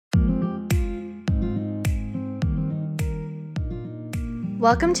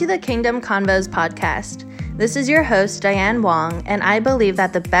Welcome to the Kingdom Convos podcast. This is your host, Diane Wong, and I believe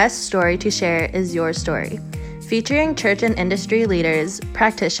that the best story to share is your story. Featuring church and industry leaders,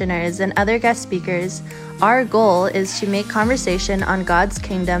 practitioners, and other guest speakers, our goal is to make conversation on God's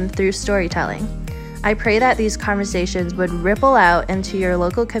kingdom through storytelling. I pray that these conversations would ripple out into your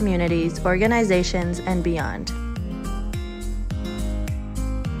local communities, organizations, and beyond.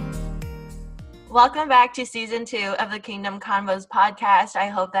 Welcome back to Season 2 of the Kingdom Convos podcast. I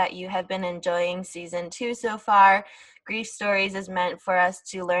hope that you have been enjoying Season 2 so far. Grief Stories is meant for us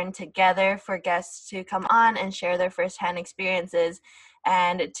to learn together, for guests to come on and share their firsthand experiences.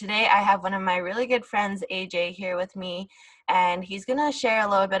 And today I have one of my really good friends, AJ, here with me, and he's going to share a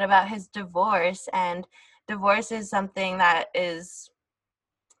little bit about his divorce. And divorce is something that is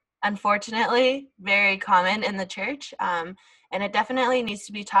unfortunately very common in the church. And it definitely needs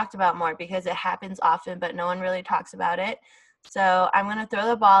to be talked about more because it happens often, but no one really talks about it. So I'm going to throw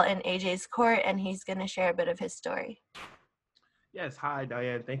the ball in AJ's court, and he's going to share a bit of his story. Yes. Hi,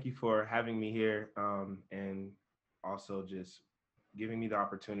 Diane. Thank you for having me here, and also just giving me the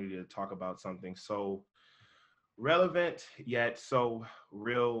opportunity to talk about something so relevant yet so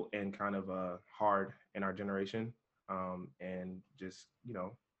real and kind of hard in our generation, and just,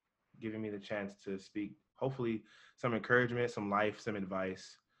 giving me the chance to speak, hopefully some encouragement, some life, some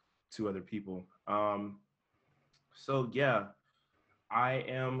advice to other people. So yeah, I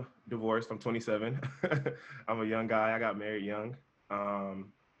am divorced. I'm 27. I'm a young guy. I got married young.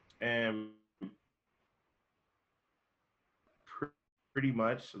 And pretty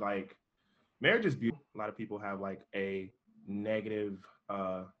much like marriage is beautiful. A lot of people have like a negative,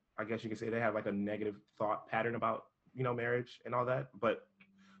 I guess you could say they have like a negative thought pattern about, marriage and all that. But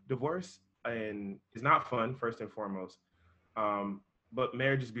divorce and is not fun, first and foremost. But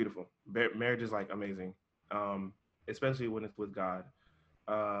marriage is beautiful. Marriage is like amazing, especially when it's with God.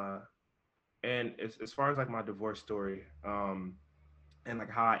 Uh, and as far as like my divorce story, and like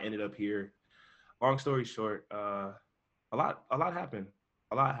how I ended up here, long story short, a lot happened.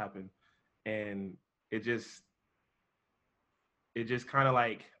 A lot happened. And it just it just kind of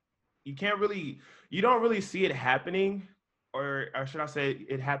like you can't really you don't really see it happening, or should I say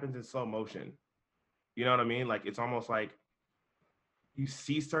it happens in slow motion. You know what I mean? Like it's almost like you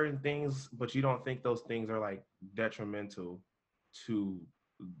see certain things, but you don't think those things are like detrimental to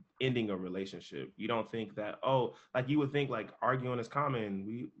ending a relationship. You don't think that, oh, like you would think like arguing is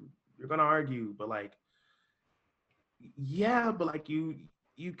common. You're gonna argue, but like yeah, but like you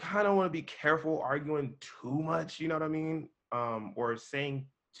kind of want to be careful arguing too much, you know what I mean? Or saying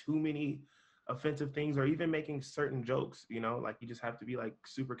too many offensive things or even making certain jokes, like you just have to be like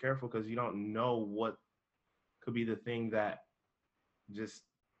super careful because you don't know what could be the thing that just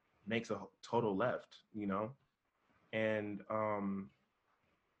makes a total left. And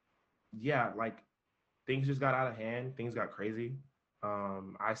yeah, like things just got out of hand, things got crazy.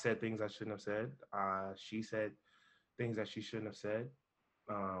 I said things I shouldn't have said. She said things that she shouldn't have said.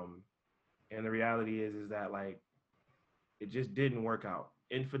 Um, and the reality is that like it just didn't work out.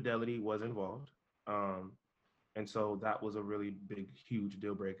 Infidelity was involved. Um, and so that was a really big, huge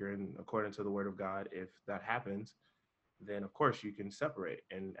deal breaker. And according to the word of God, if that happens, then of course you can separate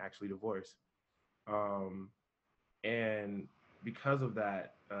and actually divorce. Um, and because of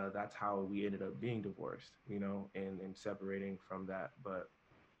that, that's how we ended up being divorced, and separating from that. But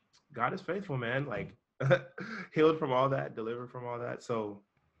God is faithful, man. Like healed from all that, delivered from all that. So,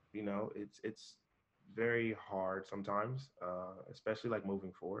 it's very hard sometimes, especially like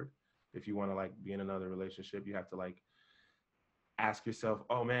moving forward. If you want to like be in another relationship, you have to like ask yourself,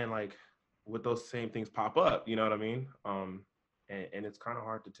 oh man, like would those same things pop up? You know what I mean? And it's kind of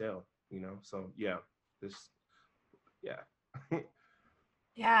hard to tell. So yeah, this, yeah.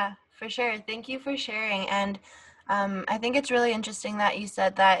 Yeah, for sure. Thank you for sharing. And I think it's really interesting that you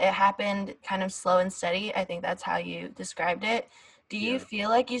said that it happened kind of slow and steady. I think that's how you described it. Do you Yeah. feel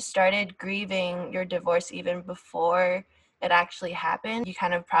like you started grieving your divorce even before it actually happened? You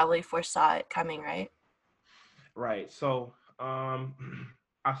kind of probably foresaw it coming, right? Right. So,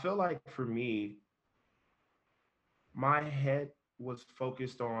 I feel like for me, my head was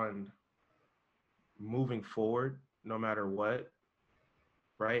focused on moving forward no matter what,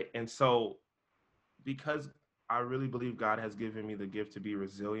 right? And so because I really believe God has given me the gift to be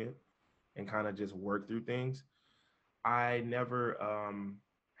resilient and kind of just work through things, I never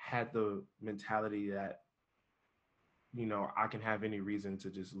had the mentality that, I can have any reason to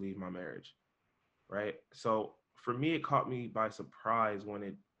just leave my marriage, right? So for me, it caught me by surprise when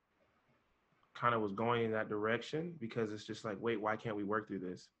it kind of was going in that direction because it's just like, wait, why can't we work through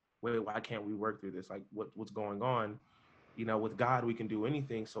this? Wait, why can't we work through this? Like what's going on? with God we can do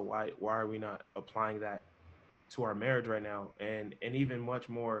anything. So why are we not applying that to our marriage right now? And even much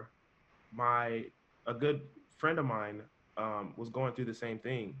more, my a good friend of mine was going through the same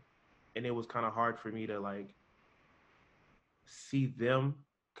thing, and it was kind of hard for me to like see them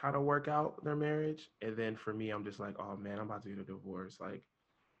kind of work out their marriage, and then for me, I'm just like, oh man, I'm about to get a divorce, like,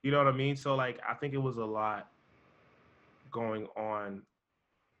 you know what I mean? So like, I think it was a lot going on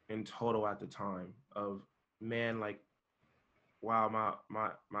in total at the time of, man, like, wow,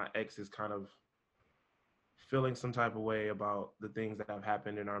 my ex is kind of feeling some type of way about the things that have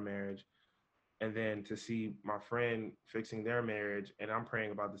happened in our marriage, and then to see my friend fixing their marriage, and I'm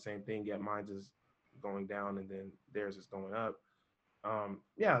praying about the same thing, yet mine's is going down and then theirs is going up.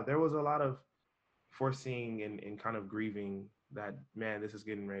 Yeah, there was a lot of foreseeing and kind of grieving that, man, this is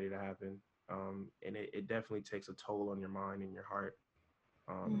getting ready to happen. And it definitely takes a toll on your mind and your heart.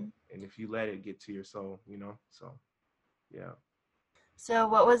 And if you let it get to your soul, so yeah. So,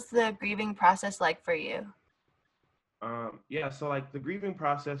 what was the grieving process like for you? Yeah, so like the grieving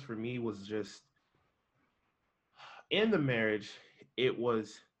process for me was just in the marriage, it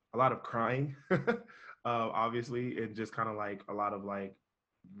was a lot of crying, obviously, and just kind of like a lot of like,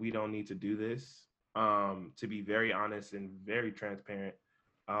 we don't need to do this. To be very honest and very transparent,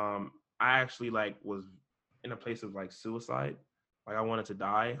 I actually like was in a place of like suicide. Like I wanted to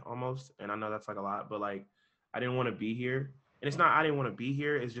die almost, and I know that's like a lot, but like I didn't want to be here. And it's not I didn't want to be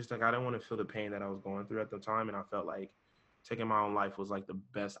here. It's just like I didn't want to feel the pain that I was going through at the time, and I felt like taking my own life was like the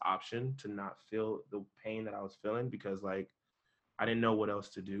best option to not feel the pain that I was feeling, because like I didn't know what else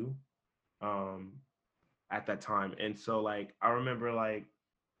to do um at that time. And so like I remember like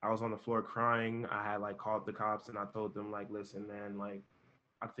I was on the floor crying. I had like called the cops and I told them like, listen, man, like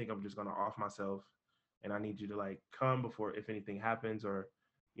I think I'm just gonna off myself, and I need you to like come before if anything happens, or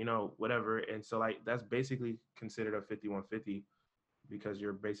whatever. And so like that's basically considered a 5150, because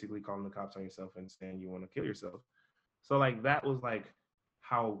you're basically calling the cops on yourself and saying you want to kill yourself. So like that was like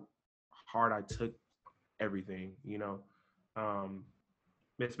how hard I took everything, Um,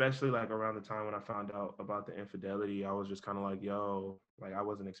 especially like around the time when I found out about the infidelity, I was just kind of like, yo, like I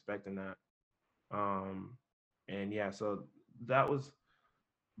wasn't expecting that. Um, and yeah, so that was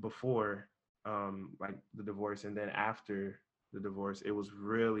before like the divorce, and then after the divorce, it was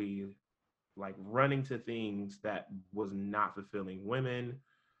really like running to things that was not fulfilling women.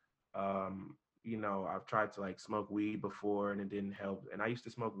 I've tried to like smoke weed before and it didn't help. And I used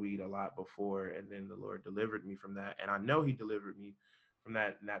to smoke weed a lot before, and then the Lord delivered me from that. And I know He delivered me from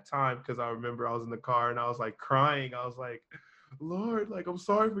that in that time, because I remember I was in the car and I was like crying. I was like, Lord, like I'm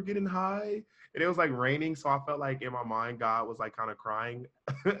sorry for getting high. And it was like raining, so I felt like in my mind God was like kind of crying.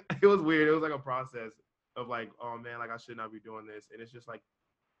 It was weird. It was like a process of like, oh man, like I should not be doing this. And it's just like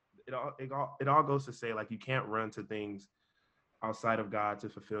it all goes to say like you can't run to things outside of God to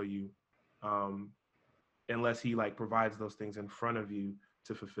fulfill you, um, unless He like provides those things in front of you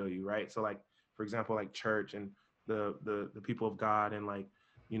to fulfill you, right? So like for example, like church and the people of God, and like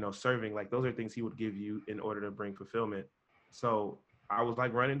serving, like those are things He would give you in order to bring fulfillment. So I was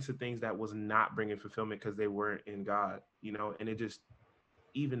like running to things that was not bringing fulfillment because they weren't in God, and it just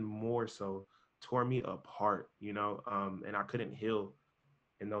even more so tore me apart, and I couldn't heal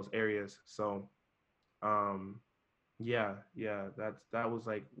in those areas. So um yeah, that was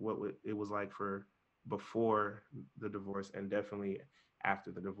like what it was like for before the divorce, and definitely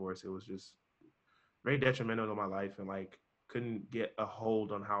after the divorce. It was just very detrimental to my life, and like couldn't get a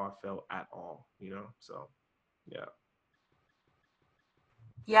hold on how I felt at all, so yeah.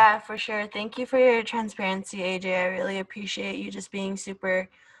 Yeah, for sure. Thank you for your transparency, AJ. I really appreciate you just being super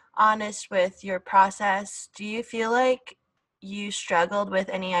honest with your process. Do you feel like you struggled with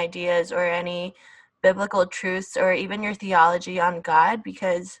any ideas or any biblical truths or even your theology on God?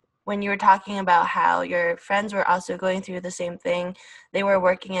 Because when you were talking about how your friends were also going through the same thing, they were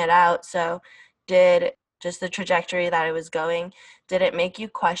working it out. So, did just the trajectory that it was going, did it make you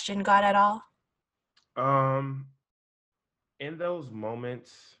question God at all? um in those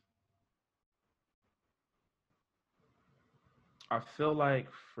moments, I feel like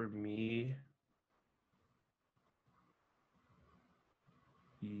for me,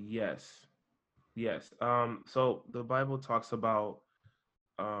 yes. Yes. So the Bible talks about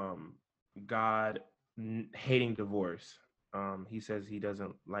um God hating divorce. He says He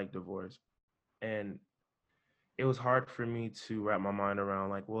doesn't like divorce. And it was hard for me to wrap my mind around,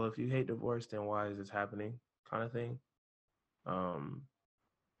 like, well, if you hate divorce, then why is this happening, kind of thing. Um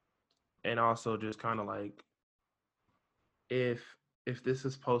and also just kind of like, if if this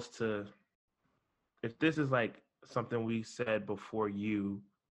is supposed to if this is like something we said before you,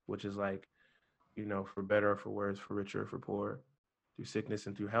 which is like for better or for worse, for richer or for poor, through sickness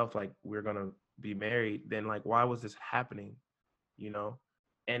and through health, like we're gonna be married, then like why was this happening? You know?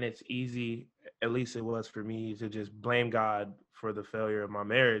 And it's easy, at least it was for me, to just blame God for the failure of my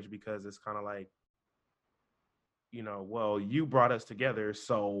marriage because it's kind of like, well, you brought us together,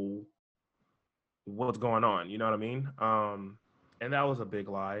 so what's going on? You know what I mean? And that was a big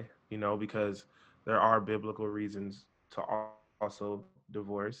lie, because there are biblical reasons to also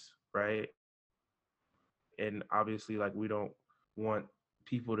divorce, right? And obviously, like, we don't want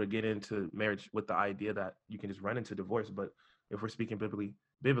people to get into marriage with the idea that you can just run into divorce. But if we're speaking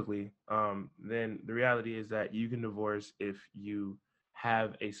biblically, then the reality is that you can divorce if you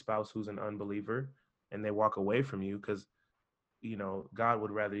have a spouse who's an unbeliever and they walk away from you, because God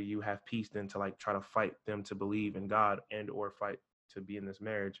would rather you have peace than to like try to fight them to believe in God and or fight to be in this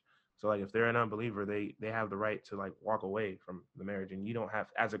marriage. So like if they're an unbeliever, they have the right to like walk away from the marriage, and you don't have,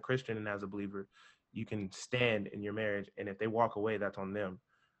 as a Christian and as a believer, you can stand in your marriage, and if they walk away, that's on them,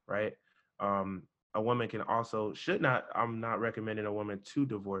 right? Um, a woman can also should not. I'm not recommending a woman to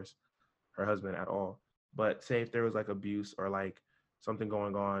divorce her husband at all. But say if there was like abuse or like something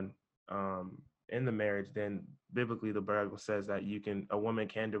going on in the marriage, then biblically the Bible says that a woman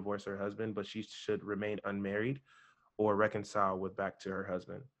can divorce her husband, but she should remain unmarried or reconcile with back to her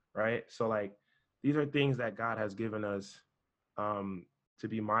husband, right? So like these are things that God has given us um, to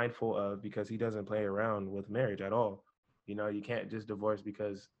be mindful of, because He doesn't play around with marriage at all. You can't just divorce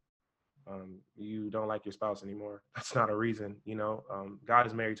because you don't like your spouse anymore. That's not a reason. God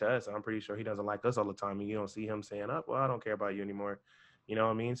is married to us, and I'm pretty sure He doesn't like us all the time, and you don't see Him saying, oh, well, I don't care about you anymore. You know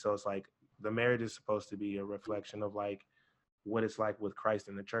what I mean? So it's like the marriage is supposed to be a reflection of like what it's like with Christ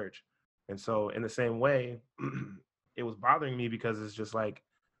in the church. And so in the same way, it was bothering me because it's just like,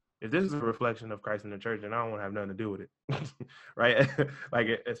 if this is a reflection of Christ in the church, then I don't want to have nothing to do with it. Right? Like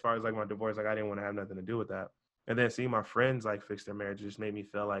as far as like my divorce, like I didn't want to have nothing to do with that. And then seeing my friends like fix their marriage just made me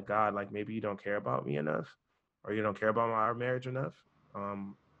feel like, God, like maybe you don't care about me enough, or you don't care about our marriage enough.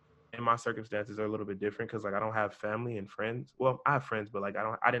 Um, and my circumstances are a little bit different because like I don't have family and friends. Well, I have friends, but like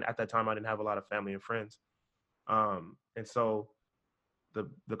I didn't at that time, I didn't have a lot of family and friends. And so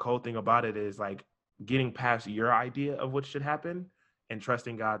the cool thing about it is like getting past your idea of what should happen and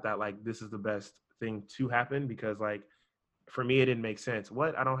trusting God that like this is the best thing to happen, because like for me it didn't make sense.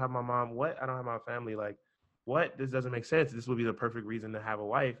 What? I don't have my mom. What? I don't have my family. Like what? This doesn't make sense. This would be the perfect reason to have a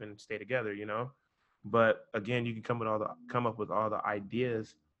wife and stay together. But again, you can come up with all the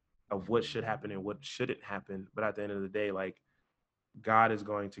ideas of what should happen and what shouldn't happen. But at the end of the day, like God is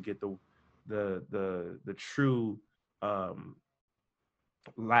going to get the true um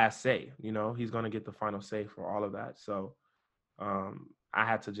last say. He's going to get the final say for all of that. So I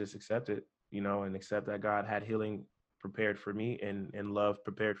had to just accept it, and accept that God had healing prepared for me, and love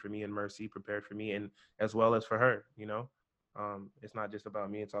prepared for me, and mercy prepared for me, and as well as for her. It's not just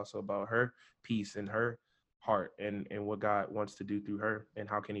about me, it's also about her peace and her heart, and what God wants to do through her, and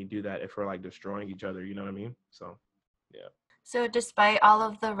how can He do that if we're like destroying each other, you know what I mean? So yeah. So, despite all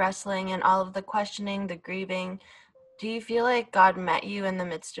of the wrestling and all of the questioning, the grieving, do you feel like God met you in the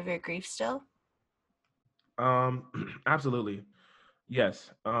midst of your grief still? Absolutely.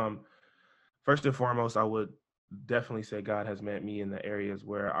 Yes. First and foremost, I would definitely say God has met me in the areas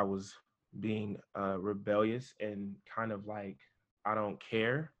where I was being rebellious and kind of like I don't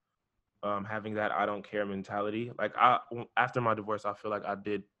care, having that I don't care mentality. Like after my divorce, I feel like I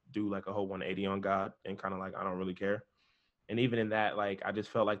did do like a whole 180 on God and kind of like I don't really care. And even in that, like I just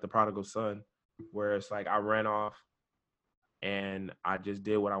felt like the prodigal son, where it's like I ran off and I just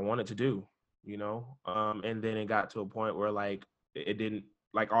did what I wanted to do. And then it got to a point where like it didn't,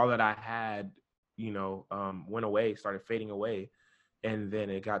 like all that I had, went away, started fading away. And then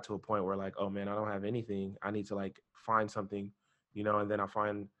it got to a point where like, oh man, I don't have anything. I need to like find something. And then I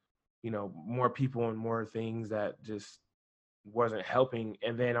find, more people and more things that just wasn't helping.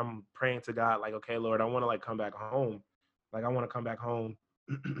 And then I'm praying to God, like, okay, Lord, I want to like come back home. Like I want to come back home.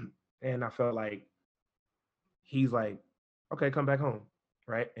 And I felt like He's like, okay, come back home,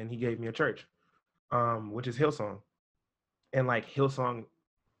 right? And He gave me a church, which is Hillsong. And like Hillsong,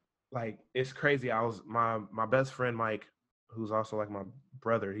 like it's crazy. I was my best friend Mike, who's also like my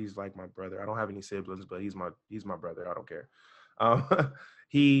brother. He's like my brother. I don't have any siblings, but he's my brother. I don't care.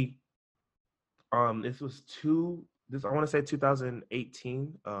 He this was I want to say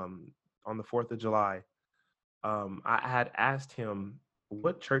 2018, on the 4th of July. I had asked him,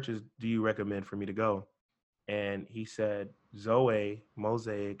 what churches do you recommend for me to go? And he said Zoe,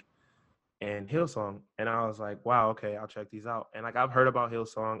 Mosaic, and Hillsong. And I was like, wow, okay, I'll check these out. And like I've heard about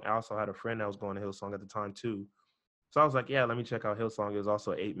Hillsong. I also had a friend that was going to Hillsong at the time too. So I was like, yeah, let me check out Hillsong. It was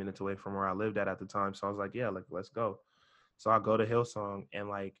also 8 minutes away from where I lived at the time. So I was like, yeah, like let's go. So I go to Hillsong, and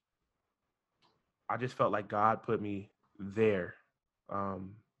like I just felt like God put me there.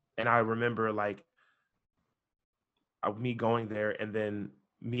 Um, and I remember like me going there, and then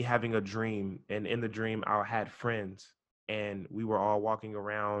me having a dream, and in the dream I had friends, and we were all walking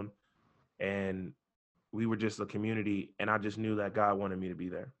around, and we were just a community, and I just knew that God wanted me to be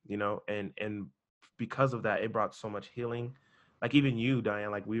there, and because of that, it brought so much healing. Like even you,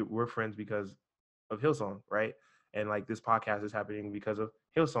 Diane, like we're friends because of Hillsong, right? And like this podcast is happening because of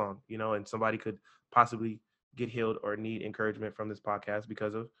Hillsong, and somebody could possibly get healed or need encouragement from this podcast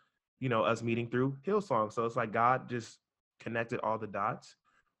because of, us meeting through Hillsong. So it's like God just connected all the dots,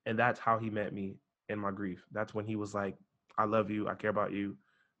 and that's how he met me in my grief. That's when he was like, I love you, I care about you.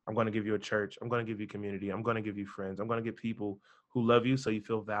 I'm going to give you a church. I'm going to give you community. I'm going to give you friends. I'm going to get people who love you so you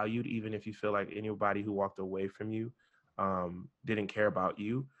feel valued, even if you feel like anybody who walked away from you didn't care about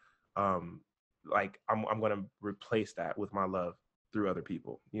you. Um, like I'm going to replace that with my love through other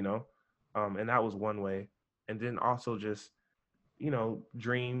people. And that was one way. And then also just,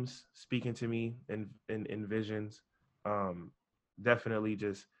 dreams speaking to me in visions. Um, Definitely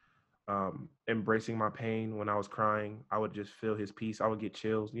just embracing my pain. When I was crying, I would just feel his peace. I would get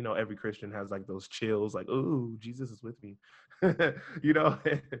chills. Every Christian has like those chills, like, "Ooh, Jesus is with me," you know.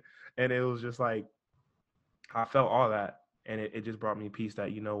 And it was just like I felt all that, and it just brought me peace.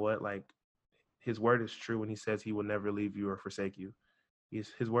 That you know what, like his word is true when he says he will never leave you or forsake you.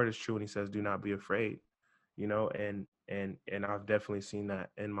 His word is true when he says, "Do not be afraid." And I've definitely seen that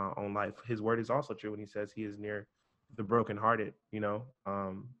in my own life. His word is also true when he says he is near the brokenhearted.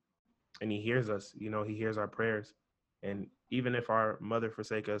 And he hears us. He hears our prayers. And even if our mother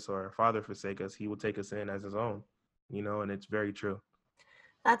forsake us or our father forsake us, he will take us in as his own. And it's very true.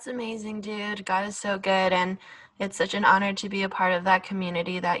 That's amazing, dude. God is so good, and it's such an honor to be a part of that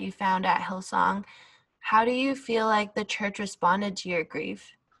community that you found at Hillsong. How do you feel like the church responded to your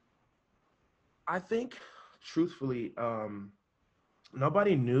grief? I think, truthfully,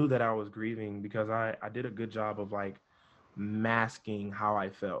 nobody knew that I was grieving because I did a good job of like masking how I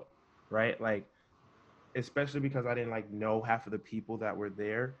felt, right? Like, especially because I didn't like know half of the people that were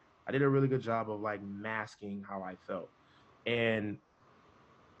there. I did a really good job of like masking how I felt. And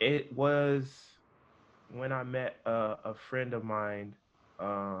it was when I met a friend of mine,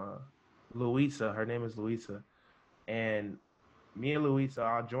 uh, Louisa. Her name is Louisa, and me and Louisa,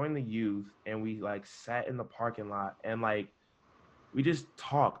 I joined the youth, and we like sat in the parking lot, and like we just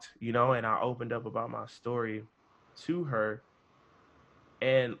talked, and I opened up about my story to her,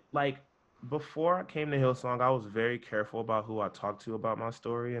 and like before I came to Hillsong, I was very careful about who I talked to about my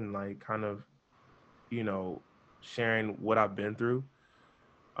story, and like kind of, you know, sharing what I've been through.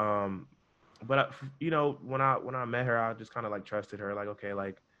 Um, but when I met her, I just kind of like trusted her. Like, okay,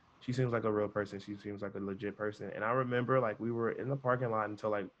 like she seems like a real person. She seems like a legit person. And I remember like we were in the parking lot until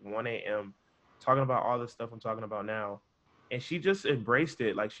like 1 a.m. talking about all the stuff I'm talking about now, and she just embraced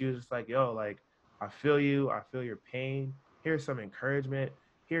it. Like she was just like, "Yo, like I feel you. I feel your pain. Here's some encouragement.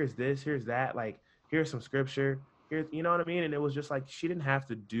 Here's this. Here's that. Like here's some scripture. Here's you know what I mean." And it was just like she didn't have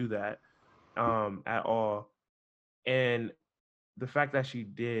to do that at all. And the fact that she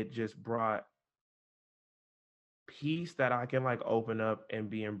did just brought peace that I can like open up and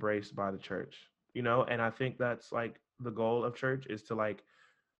be embraced by the church. And I think that's like the goal of church is to like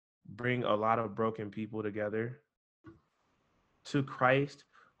bring a lot of broken people together to Christ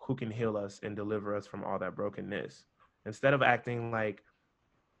who can heal us and deliver us from all that brokenness. Instead of acting like,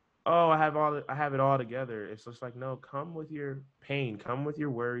 "Oh, I have it all together." It's just like, "No, come with your pain, come with your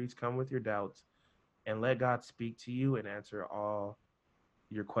worries, come with your doubts, and let God speak to you and answer all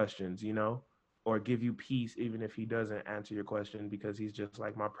your questions, or give you peace even if he doesn't answer your question, because he's just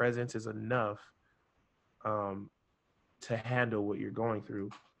like, my presence is enough um to handle what you're going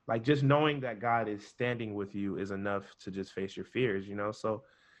through. Like just knowing that God is standing with you is enough to just face your fears. So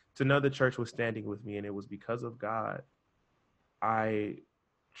to know the church was standing with me, and it was because of God, I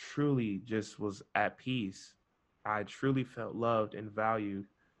truly just was at peace. I truly felt loved and valued.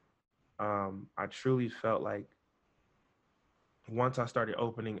 I truly felt like once I started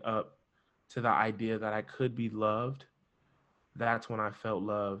opening up to the idea that I could be loved, that's when I felt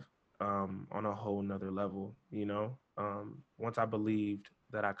love on a whole nother level. Once I believed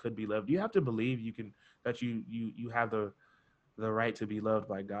that I could be loved, you have to believe you can, that you have the right to be loved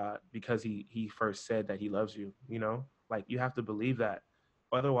by God, because he first said that he loves you. Like you have to believe that.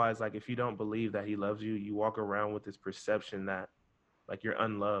 Otherwise, like if you don't believe that he loves you, you walk around with this perception that like you're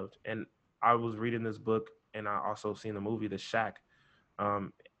unloved. And I was reading this book, and I also seen the movie The Shack,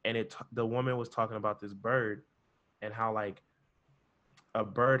 um, and the woman was talking about this bird, and how like a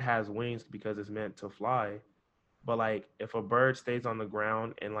bird has wings because it's meant to fly. But like if a bird stays on the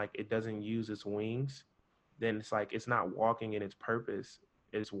ground and like it doesn't use its wings, then it's like it's not walking in its purpose.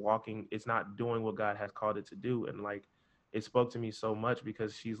 It's walking, it's not doing what God has called it to do. And like it spoke to me so much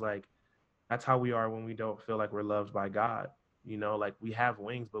because she's like, that's how we are when we don't feel like we're loved by God. You know, like we have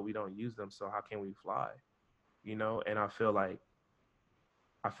wings, but we don't use them. So how can we fly? You know, and I feel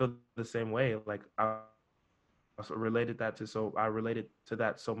the same way. Like I related that to so I related to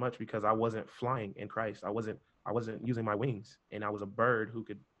that so much because I wasn't flying in Christ. I wasn't using my wings, and I was a bird who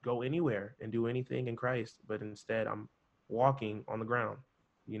could go anywhere and do anything in Christ, but instead I'm walking on the ground,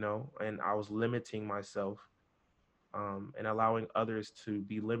 you know, and I was limiting myself, and allowing others to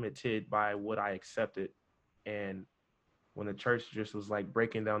be limited by what I accepted. And when the church just was like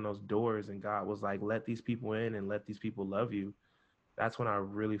breaking down those doors and God was like, let these people in and let these people love you, that's when I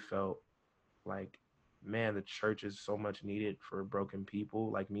really felt like, man, the church is so much needed for broken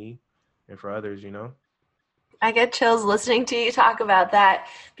people like me and for others, you know? I get chills listening to you talk about that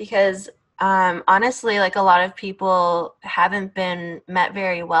because honestly, like a lot of people haven't been met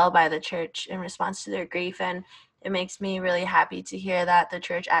very well by the church in response to their grief. And it makes me really happy to hear that the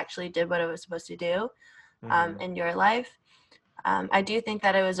church actually did what it was supposed to do Mm-hmm. in your life. I do think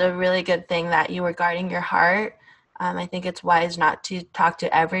that it was a really good thing that you were guarding your heart. I think it's wise not to talk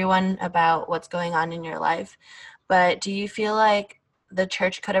to everyone about what's going on in your life. But do you feel like the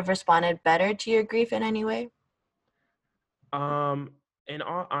church could have responded better to your grief in any way? Um, in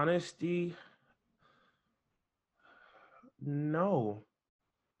all honesty, no,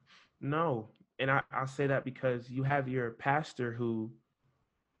 no. And I say that because you have your pastor who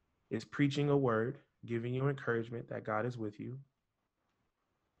is preaching a word, giving you encouragement that God is with you.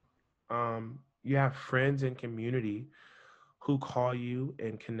 You have friends and community who call you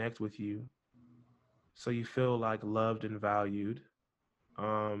and connect with you, so you feel like loved and valued.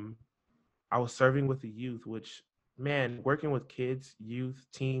 Um, I was serving with the youth, which, man, working with kids, youth,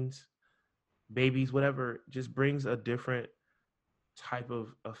 teens, babies, whatever, just brings a different type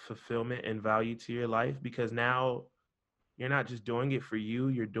of fulfillment and value to your life because now you're not just doing it for you,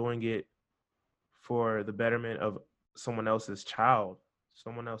 you're doing it for the betterment of someone else's child,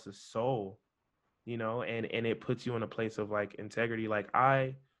 someone else's soul, you know, and it puts you in a place of like integrity. Like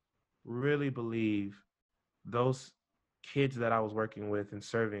I really believe those kids that I was working with and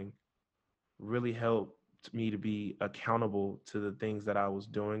serving really helped me to be accountable to the things that I was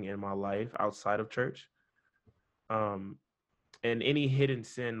doing in my life outside of church. Um, and any hidden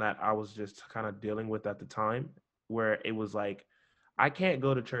sin that I was just kind of dealing with at the time, where it was like, I can't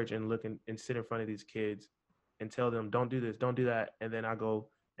go to church and look and sit in front of these kids and tell them, don't do this, don't do that. And then I go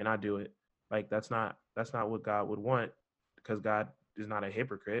and I do it. Like that's not what God would want because God is not a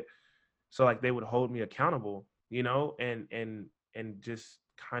hypocrite. So like they would hold me accountable, you know, and just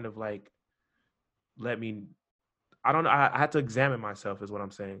kind of like let me, I don't know. I had to examine myself, is what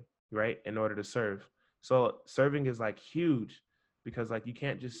I'm saying, right? In order to serve. So serving is like huge because like you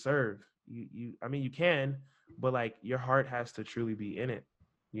can't just serve. I mean, you can, but like your heart has to truly be in it,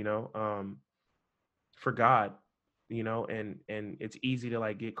 you know, for God, you know, and it's easy to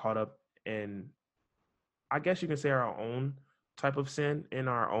like get caught up in, I guess you can say, our own type of sin in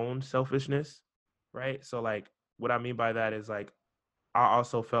our own selfishness, right? So like what I mean by that is like I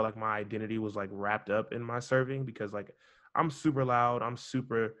also felt like my identity was like wrapped up in my serving because like I'm super loud, I'm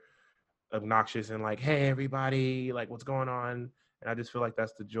super obnoxious and like, hey everybody, like what's going on? And I just feel like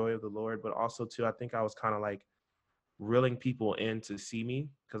that's the joy of the Lord. But also too, I think I was kind of like reeling people in to see me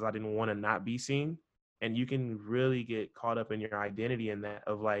because I didn't want to not be seen. And you can really get caught up in your identity in that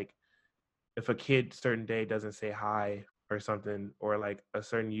of like if a kid certain day doesn't say hi or something, or like a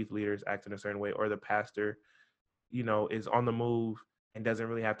certain youth leader is acting a certain way, or the pastor, you know, is on the move and doesn't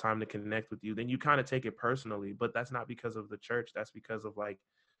really have time to connect with you, then you kind of take it personally. But that's not because of the church. That's because of like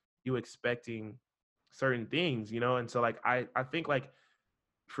you expecting certain things, you know? And so like I think like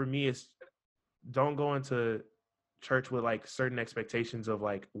for me it's don't go into church with like certain expectations of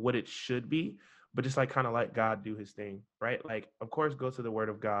like what it should be, but just like kind of let God do his thing, right? Like of course go to the word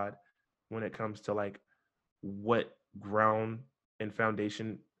of God when it comes to like what ground and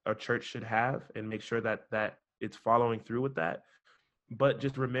foundation a church should have and make sure that it's following through with that, but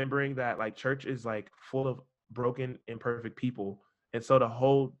just remembering that like church is like full of broken imperfect people, and so to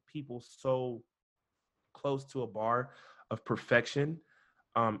hold people so close to a bar of perfection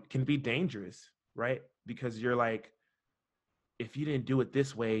can be dangerous, right? Because you're like, if you didn't do it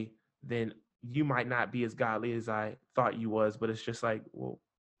this way, then you might not be as godly as I thought you was. But it's just like, well,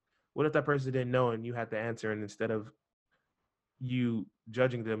 what if that person didn't know and you had the answer, and instead of you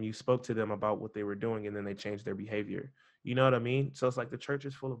judging them, you spoke to them about what they were doing, and then they changed their behavior. You know what I mean? So it's like the church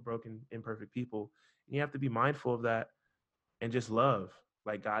is full of broken, imperfect people. And you have to be mindful of that and just love.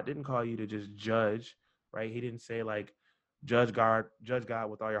 Like God didn't call you to just judge, right? He didn't say like judge God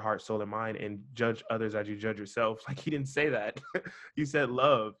with all your heart, soul, and mind, and judge others as you judge yourself. Like he didn't say that. He said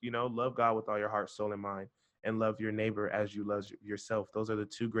love, love God with all your heart, soul, and mind, and love your neighbor as you love yourself. Those are the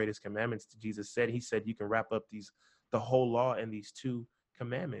two greatest commandments that Jesus said. He said you can wrap up the whole law in these two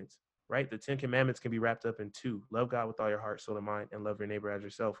commandments, right? The 10 commandments can be wrapped up in two: love God with all your heart, soul, and mind, and love your neighbor as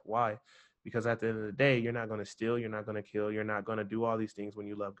yourself. Why? Because at the end of the day, you're not going to steal, you're not going to kill, you're not going to do all these things when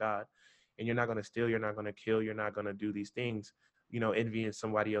you love God. And you're not going to steal, you're not going to kill, you're not going to do these things, envying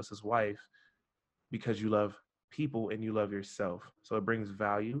somebody else's wife, because you love people and you love yourself. So it brings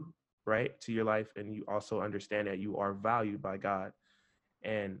value, right, to your life. And you also understand that you are valued by God.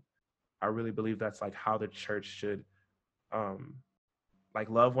 And I really believe that's like how the church should like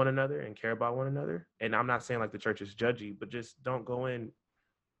love one another and care about one another. And I'm not saying like the church is judgy, but just don't go in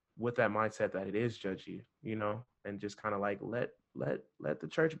with that mindset that it is judgy, and just kind of like let the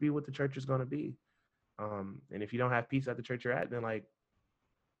church be what the church is going to be. And if you don't have peace at the church you're at, then like,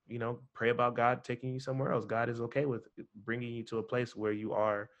 pray about God taking you somewhere else. God is okay with bringing you to a place where you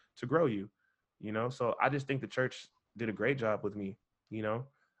are to grow you, So I just think the church did a great job with me, you know.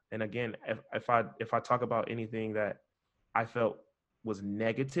 And again, if I talk about anything that I felt was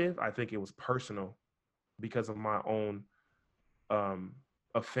negative, I think it was personal because of my own um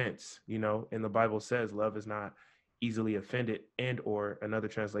offense, and the Bible says love is not easily offended, and or another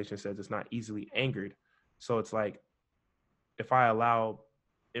translation says it's not easily angered. So it's like if I allow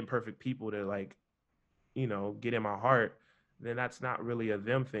imperfect people to like, get in my heart, then that's not really a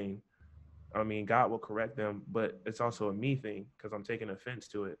them thing. I mean, God will correct them, but it's also a me thing because I'm taking offense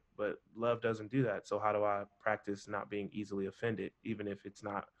to it. But love doesn't do that. So how do I practice not being easily offended, even if it's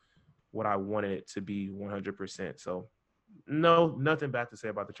not what I wanted it to be 100%? So no, nothing bad to say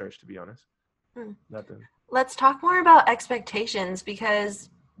about the church, to be honest. Nothing. Let's talk more about expectations, because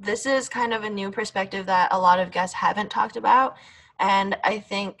this is kind of a new perspective that a lot of guests haven't talked about. And I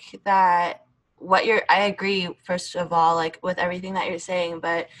think that I agree, first of all, like with everything that you're saying,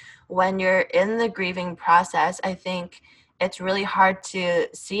 but when you're in the grieving process, I think it's really hard to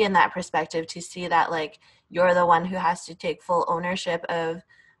see in that perspective, to see that like you're the one who has to take full ownership of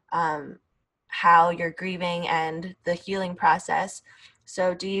how you're grieving and the healing process.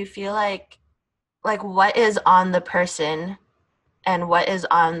 So do you feel like what is on the person and what is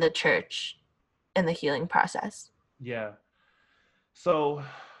on the church in the healing process? Yeah. So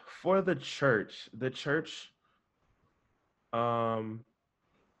for um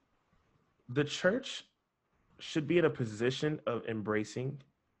the church should be in a position of embracing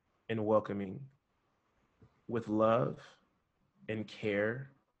and welcoming with love and care,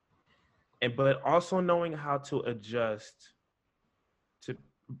 and but also knowing how to adjust to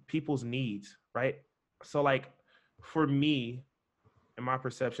people's needs, right? So like for me, in my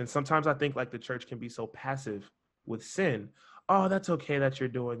perception, sometimes I think like the church can be so passive with sin. Oh, that's okay that you're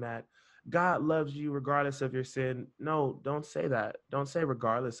doing that. God loves you regardless of your sin. No, don't say that. Don't say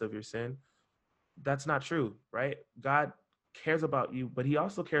regardless of your sin. That's not true, right? God cares about you, but he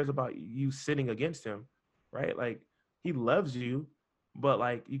also cares about you sinning against him, right? Like he loves you, but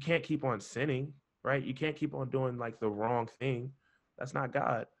like you can't keep on sinning, right? You can't keep on doing like the wrong thing. That's not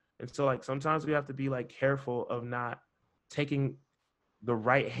God. And so like sometimes we have to be like careful of not taking the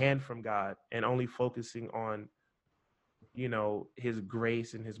right hand from God and only focusing on, his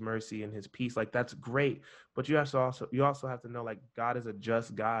grace and his mercy and his peace. Like that's great, but you also have to know like God is a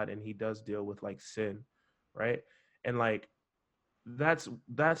just God and he does deal with like sin, right? And like that's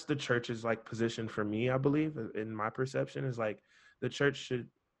the church's like position for me. I believe in my perception is like the church should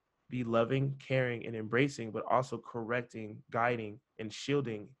be loving, caring, and embracing, but also correcting, guiding, and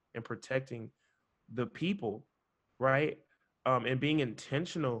shielding and protecting the people, right? And being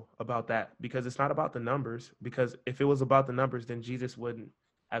intentional about that, because it's not about the numbers. Because if it was about the numbers, then Jesus wouldn't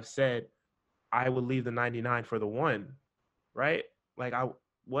have said, "I would leave the 99 for the one," right? Like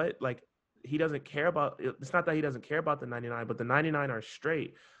like he doesn't care about. It's not that he doesn't care about the 99, but the 99 are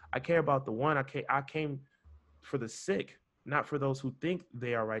straight. I care about the one. I came for the sick, not for those who think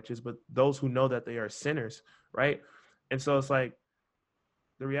they are righteous, but those who know that they are sinners, right? And so it's like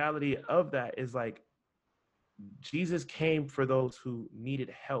the reality of that is like Jesus came for those who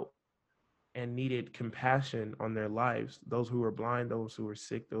needed help and needed compassion on their lives, those who were blind, those who were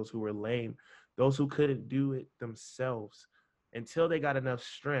sick, those who were lame, those who couldn't do it themselves, until they got enough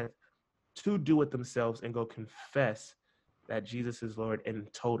strength to do it themselves and go confess that Jesus is Lord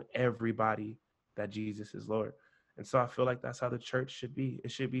and told everybody that Jesus is Lord. And so I feel like that's how the church should be.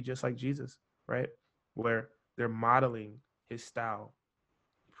 It should be just like Jesus, right? Where they're modeling his style,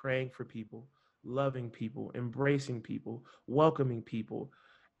 praying for people, loving people, embracing people, welcoming people,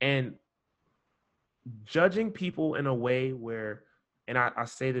 and judging people in a way where, and I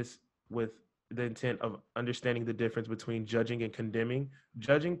say this with the intent of understanding the difference between judging and condemning,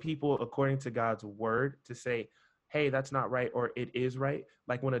 judging people according to God's word to say, hey, that's not right, or it is right.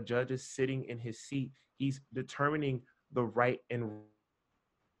 Like when a judge is sitting in his seat, he's determining the right and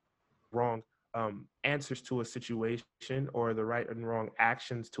wrong answers to a situation, or the right and wrong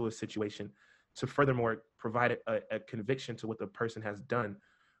actions to a situation, to furthermore provide a conviction to what the person has done,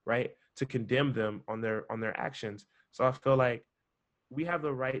 right? To condemn them on their actions. So I feel like we have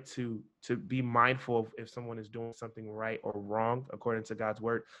the right to be mindful of if someone is doing something right or wrong according to God's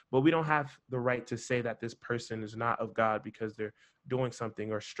word, but we don't have the right to say that this person is not of God because they're doing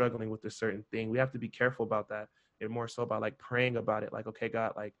something or struggling with a certain thing. We have to be careful about that, and more so about like praying about it, like, okay,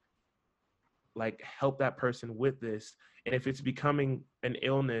 God, like help that person with this. And if it's becoming an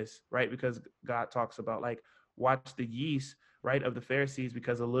illness, right, because God talks about like watch the yeast, right, of the Pharisees,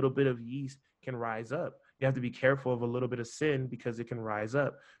 because a little bit of yeast can rise up. You have to be careful of a little bit of sin because it can rise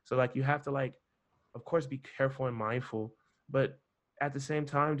up. So like you have to, like, of course, be careful and mindful, but at the same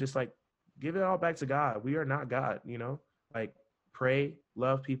time just like give it all back to God. We are not God, like pray,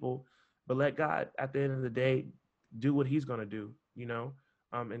 love people, but let God at the end of the day do what he's going to do,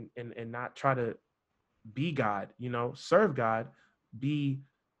 and not try to be God, serve God, be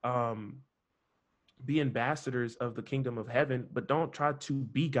um be ambassadors of the kingdom of heaven, but don't try to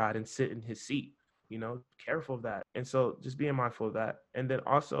be God and sit in his seat, careful of that. And so just being mindful of that. And then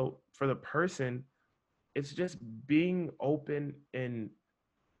also for the person, it's just being open and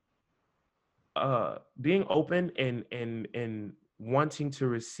wanting to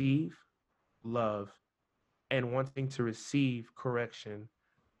receive love, and wanting to receive correction,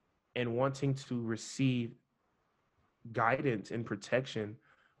 and wanting to receive guidance and protection,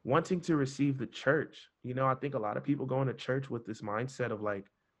 wanting to receive the church. I think a lot of people go into church with this mindset of like,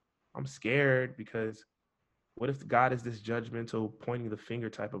 I'm scared because what if God is this judgmental, pointing the finger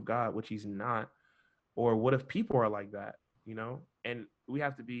type of God, which he's not? Or what if people are like that, And we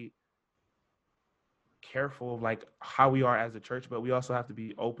have to be careful of like how we are as a church, but we also have to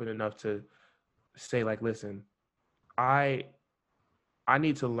be open enough to say like, listen, I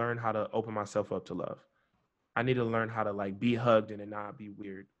need to learn how to open myself up to love. I need to learn how to like be hugged and it not be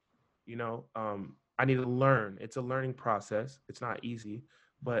weird. I need to learn. It's a learning process. It's not easy,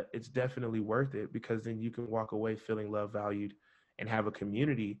 but it's definitely worth it, because then you can walk away feeling loved, valued, and have a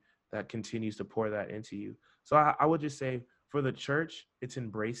community that continues to pour that into you. So I would just say for the church, it's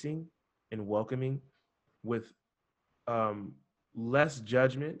embracing and welcoming with less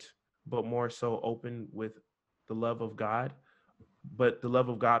judgment, but more so open with the love of God. But the love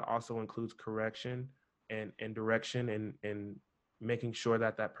of God also includes correction and direction, and making sure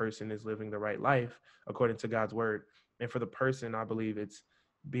that that person is living the right life according to God's word. And for the person, I believe it's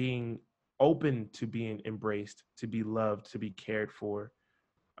being open to being embraced, to be loved, to be cared for,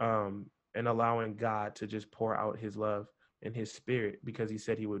 and allowing God to just pour out his love and his spirit, because he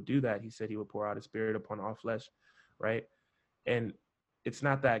said he would do that. He said he would pour out his spirit upon all flesh, right? And it's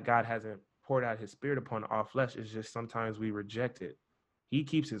not that God hasn't poured out his spirit upon all flesh. It's just sometimes we reject it. He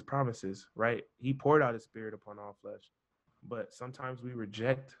keeps his promises, right? He poured out his spirit upon all flesh, but sometimes we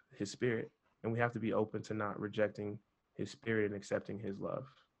reject his spirit, and we have to be open to not rejecting his spirit and accepting his love.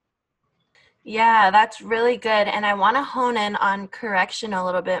 Yeah, that's really good. And I want to hone in on correction a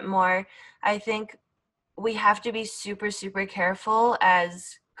little bit more. I think we have to be super, super careful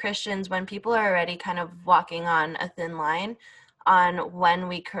as Christians when people are already kind of walking on a thin line on when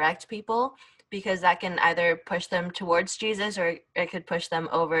we correct people, because that can either push them towards Jesus or it could push them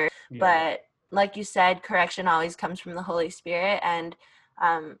over. Yeah. But like you said, correction always comes from the Holy Spirit. And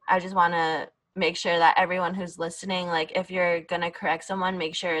I just want to make sure that everyone who's listening, like if you're going to correct someone,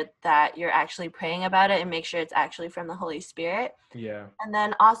 make sure that you're actually praying about it and make sure it's actually from the Holy Spirit. Yeah. And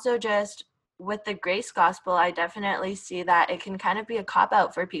then also just with the grace gospel, I definitely see that it can kind of be a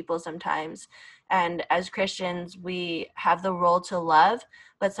cop-out for people sometimes. And as Christians, we have the role to love,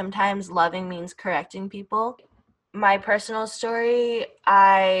 but sometimes loving means correcting people. My personal story,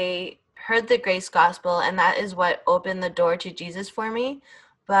 I heard the grace gospel, and that is what opened the door to Jesus for me.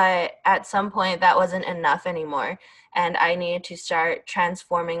 But at some point, that wasn't enough anymore. And I needed to start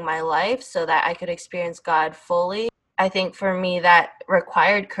transforming my life so that I could experience God fully. I think for me, that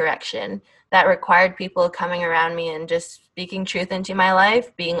required correction. That required people coming around me and just speaking truth into my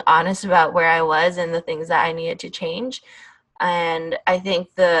life, being honest about where I was and the things that I needed to change. And I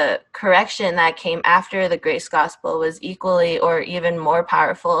think the correction that came after the grace gospel was equally or even more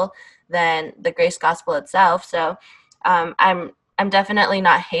powerful than the grace gospel itself. So I'm definitely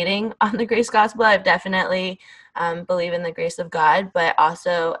not hating on the grace gospel. I've definitely believe in the grace of God, but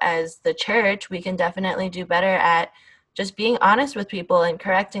also as the church, we can definitely do better at just being honest with people and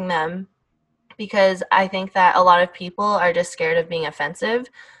correcting them, because I think that a lot of people are just scared of being offensive,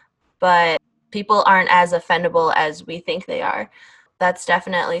 but people aren't as offendable as we think they are. That's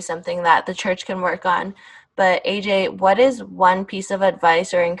definitely something that the church can work on. But AJ, what is one piece of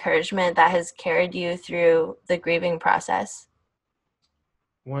advice or encouragement that has carried you through the grieving process?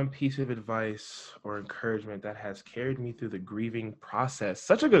 One piece of advice or encouragement that has carried me through the grieving process.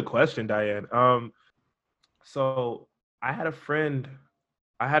 Such a good question, Diane. So I had a friend.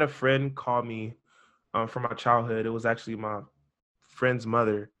 I had a friend call me from my childhood. It was actually my friend's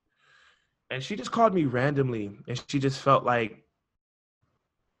mother, and she just called me randomly, and she just felt like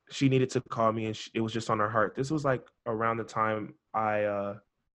she needed to call me, and it was just on her heart. This was like around the time I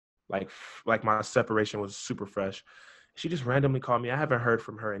like my separation was super fresh. She just randomly called me. I haven't heard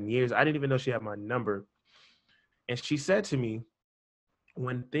from her in years. I didn't even know she had my number. And she said to me,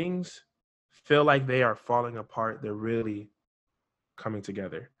 when things feel like they are falling apart, they're really coming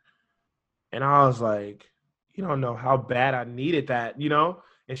together. And I was like, you don't know how bad I needed that, you know?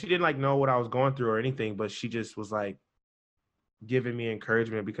 And she didn't like know what I was going through or anything, but she just was like giving me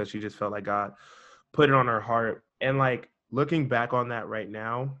encouragement because she just felt like God put it on her heart. And like looking back on that right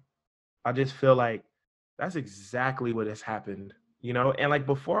now, I just feel like that's exactly what has happened, you know? And like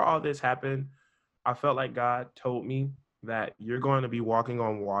before all this happened, I felt like God told me that you're going to be walking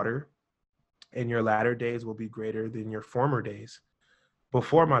on water and your latter days will be greater than your former days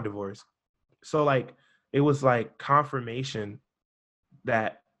before my divorce. So like it was like confirmation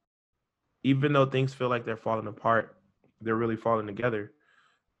that even though things feel like they're falling apart, they're really falling together.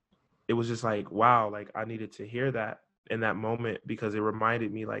 It was just like, wow, like I needed to hear that in that moment because it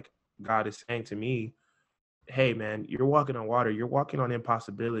reminded me like God is saying to me, hey man, you're walking on water, you're walking on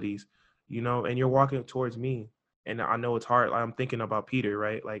impossibilities, you know, and you're walking towards me. And I know it's hard. I'm thinking about Peter,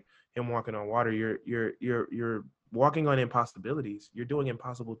 right? Like him walking on water. You're walking on impossibilities. You're doing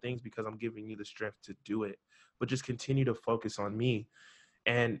impossible things because I'm giving you the strength to do it. But just continue to focus on me,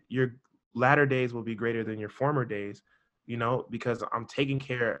 and your latter days will be greater than your former days. You know, because I'm taking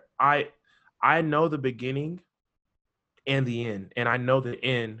care. I know the beginning and the end, and I know the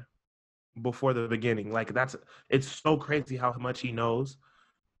end before the beginning. Like it's so crazy how much he knows.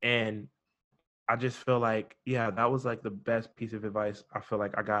 And I just feel like, yeah, that was like the best piece of advice I feel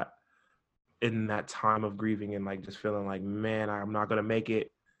like I got in that time of grieving and like just feeling like, man, I'm not gonna make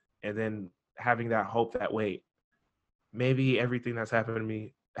it. And then having that hope that wait, maybe everything that's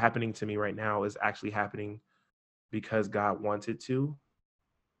happening to me right now is actually happening because God wanted to,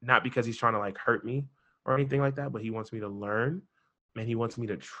 not because he's trying to like hurt me or anything like that, but he wants me to learn and he wants me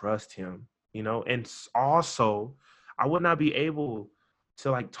to trust him, you know? And also, I would not be able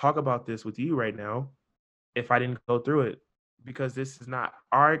to like talk about this with you right now if I didn't go through it, because this is not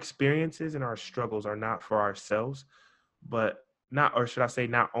our experiences, and our struggles are not for ourselves, but not, or should I say,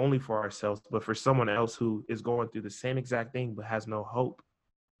 not only for ourselves, but for someone else who is going through the same exact thing but has no hope,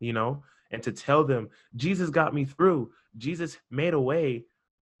 you know? And to tell them, Jesus got me through, Jesus made a way.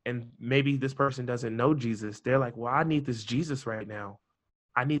 And maybe this person doesn't know Jesus. They're like, well, I need this Jesus right now.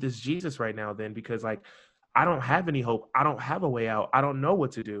 I need this Jesus right now then, because like I don't have any hope. I don't have a way out. I don't know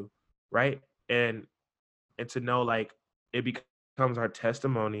what to do. Right. And to know like it becomes our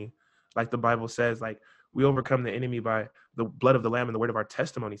testimony. Like the Bible says, like we overcome the enemy by the blood of the Lamb and the word of our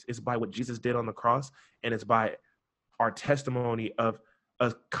testimonies. It's by what Jesus did on the cross, and it's by our testimony of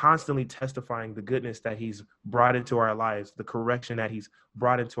us constantly testifying the goodness that he's brought into our lives, the correction that he's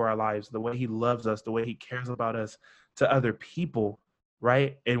brought into our lives, the way he loves us, the way he cares about us to other people,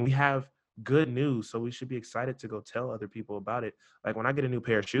 right? And we have good news, so we should be excited to go tell other people about it. Like when I get a new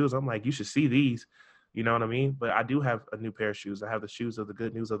pair of shoes, I'm like, you should see these. You know what I mean? But I do have a new pair of shoes. I have the shoes of the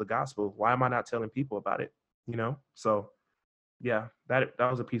good news of the gospel. Why am I not telling people about it? You know? So yeah, that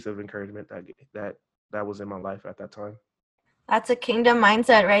was a piece of encouragement that was in my life at that time. That's a kingdom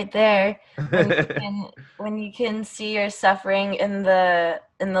mindset right there. When you can see your suffering in the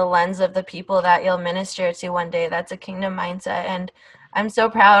lens of the people that you'll minister to one day, that's a kingdom mindset. And I'm so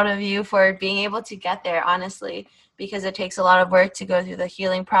proud of you for being able to get there, honestly, because it takes a lot of work to go through the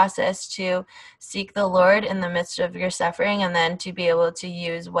healing process, to seek the Lord in the midst of your suffering, and then to be able to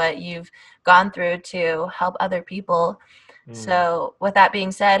use what you've gone through to help other people. So, with that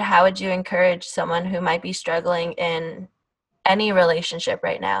being said, how would you encourage someone who might be struggling in any relationship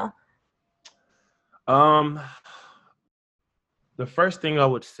right now? Um, The first thing I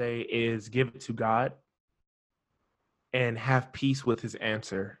would say is give it to God and have peace with his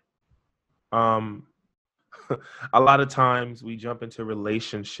answer. Um, a lot of times we jump into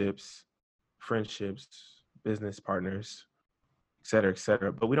relationships, friendships, business partners, et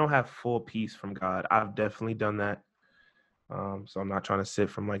cetera, but we don't have full peace from God. I've definitely done that. So I'm not trying to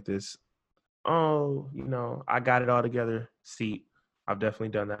sit from like this, oh, I got it all together seat. I've definitely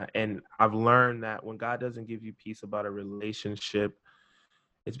done that. And I've learned that when God doesn't give you peace about a relationship,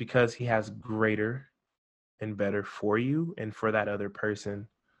 it's because he has greater and better for you and for that other person.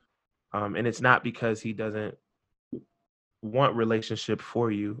 And it's not because he doesn't want relationship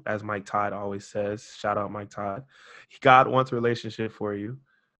for you, as Mike Todd always says. Shout out Mike Todd. God wants relationship for you.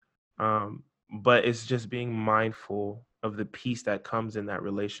 But it's just being mindful of the peace that comes in that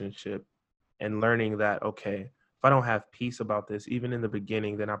relationship and learning that, okay, if I don't have peace about this, even in the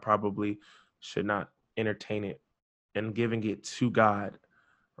beginning, then I probably should not entertain it, and giving it to God,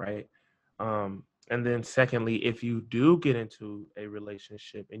 right? And then secondly, if you do get into a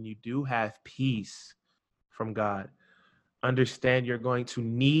relationship and you do have peace from God, understand you're going to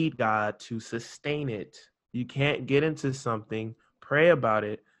need God to sustain it. You can't get into something, pray about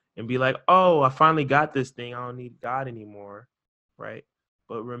it, and be like, oh, I finally got this thing. I don't need God anymore, right?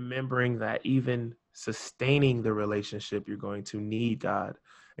 But remembering that even sustaining the relationship, you're going to need God,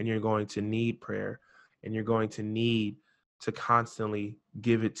 and you're going to need prayer, and you're going to need to constantly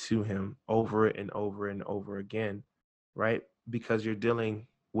give it to him over and over and over again, right? Because you're dealing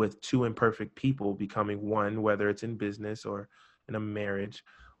with two imperfect people becoming one, whether it's in business or in a marriage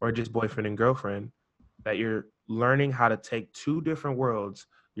or just boyfriend and girlfriend, that you're learning how to take two different worlds.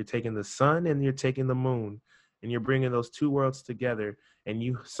 You're taking the sun and you're taking the moon, and you're bringing those two worlds together. And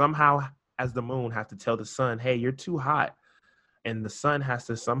you somehow, as the moon, have to tell the sun, hey, you're too hot. And the sun has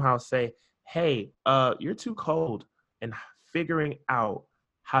to somehow say, hey, you're too cold. And figuring out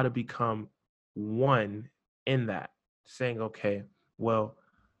how to become one in that, saying, okay, well,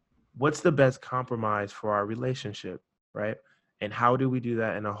 what's the best compromise for our relationship, right? And how do we do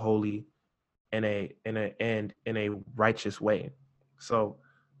that in a holy, in a righteous way? So,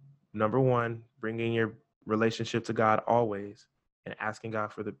 number one, bringing your relationship to God always, and asking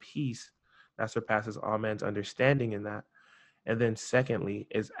God for the peace that surpasses all man's understanding in that. And then secondly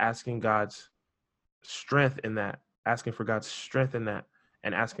is asking God's strength in that, asking for God's strength in that,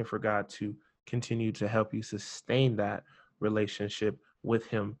 and asking for God to continue to help you sustain that relationship with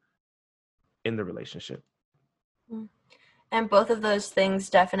him in the relationship. And both of those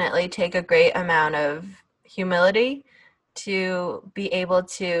things definitely take a great amount of humility to be able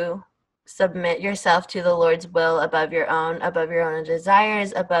to submit yourself to the Lord's will above your own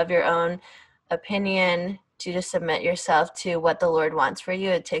desires, above your own opinion, to just submit yourself to what the Lord wants for you.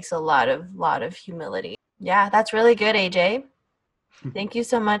 It takes a lot of humility. Yeah, that's really good, AJ. Thank you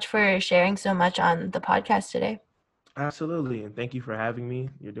so much for sharing so much on the podcast today. Absolutely. And thank you for having me.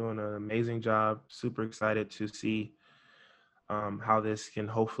 You're doing an amazing job. Super excited to see how this can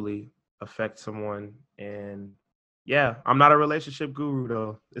hopefully affect someone. And yeah, I'm not a relationship guru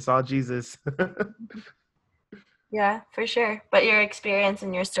though. It's all Jesus. Yeah, for sure. But your experience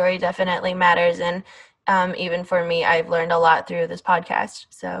and your story definitely matters. And even for me, I've learned a lot through this podcast.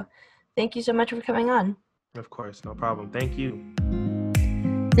 So thank you so much for coming on. Of course, no problem. Thank you.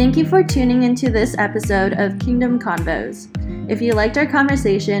 Thank you for tuning into this episode of Kingdom Convos. If you liked our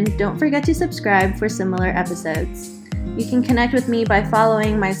conversation, don't forget to subscribe for similar episodes. You can connect with me by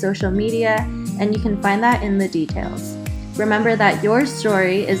following my social media, and you can find that in the details. Remember that your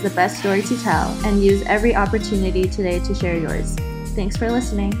story is the best story to tell, and use every opportunity today to share yours. Thanks for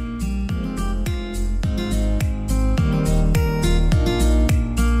listening.